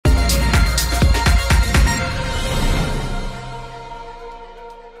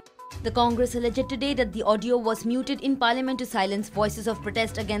The Congress alleged today that the audio was muted in Parliament to silence voices of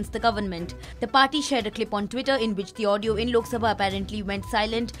protest against the government. The party shared a clip on Twitter in which the audio in Lok Sabha apparently went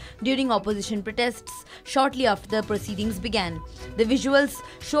silent during opposition protests shortly after the proceedings began. The visuals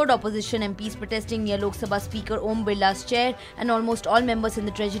showed opposition MPs protesting near Lok Sabha Speaker Om Birla's chair and almost all members in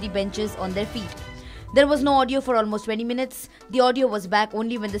the Treasury benches on their feet. There was no audio for almost 20 minutes. The audio was back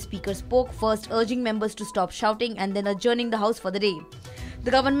only when the speaker spoke, first urging members to stop shouting and then adjourning the House for the day. The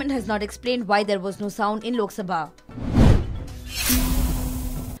government has not explained why there was no sound in Lok Sabha.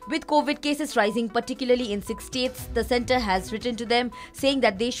 With COVID cases rising, particularly in 6 states, the centre has written to them saying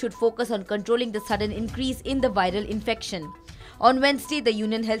that they should focus on controlling the sudden increase in the viral infection. On Wednesday, the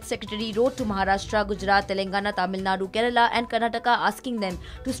Union Health Secretary wrote to Maharashtra, Gujarat, Telangana, Tamil Nadu, Kerala and Karnataka asking them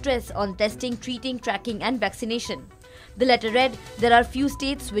to stress on testing, treating, tracking and vaccination. The letter read, "There are few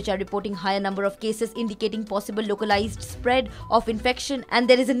states which are reporting higher number of cases indicating possible localized spread of infection and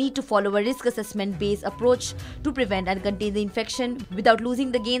there is a need to follow a risk assessment-based approach to prevent and contain the infection without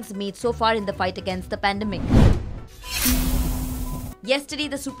losing the gains made so far in the fight against the pandemic." Yesterday,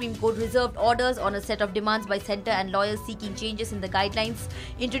 the Supreme Court reserved orders on a set of demands by centre and lawyers seeking changes in the guidelines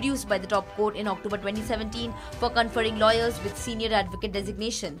introduced by the top court in October 2017 for conferring lawyers with senior advocate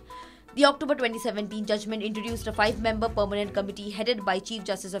designation. The October 2017 judgment introduced a 5-member permanent committee headed by Chief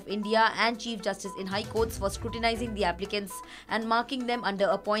Justice of India and Chief Justice in High Courts for scrutinizing the applicants and marking them under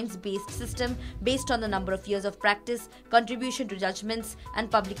a points-based system based on the number of years of practice, contribution to judgments and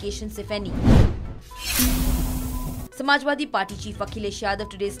publications, if any. Samajwadi Party Chief Akhilesh Yadav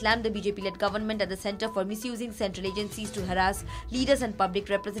today slammed the BJP-led government at the centre for misusing central agencies to harass leaders and public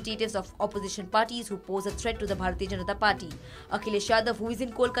representatives of opposition parties who pose a threat to the Bharatiya Janata Party. Akhilesh Yadav, who is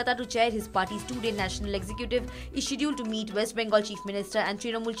in Kolkata to chair his party's 2-day national executive, is scheduled to meet West Bengal Chief Minister and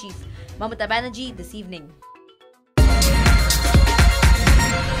Trinamool Chief Mamata Banerjee this evening.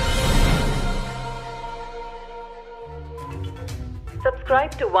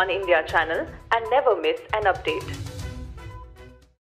 Subscribe to Oneindia channel and never miss an update.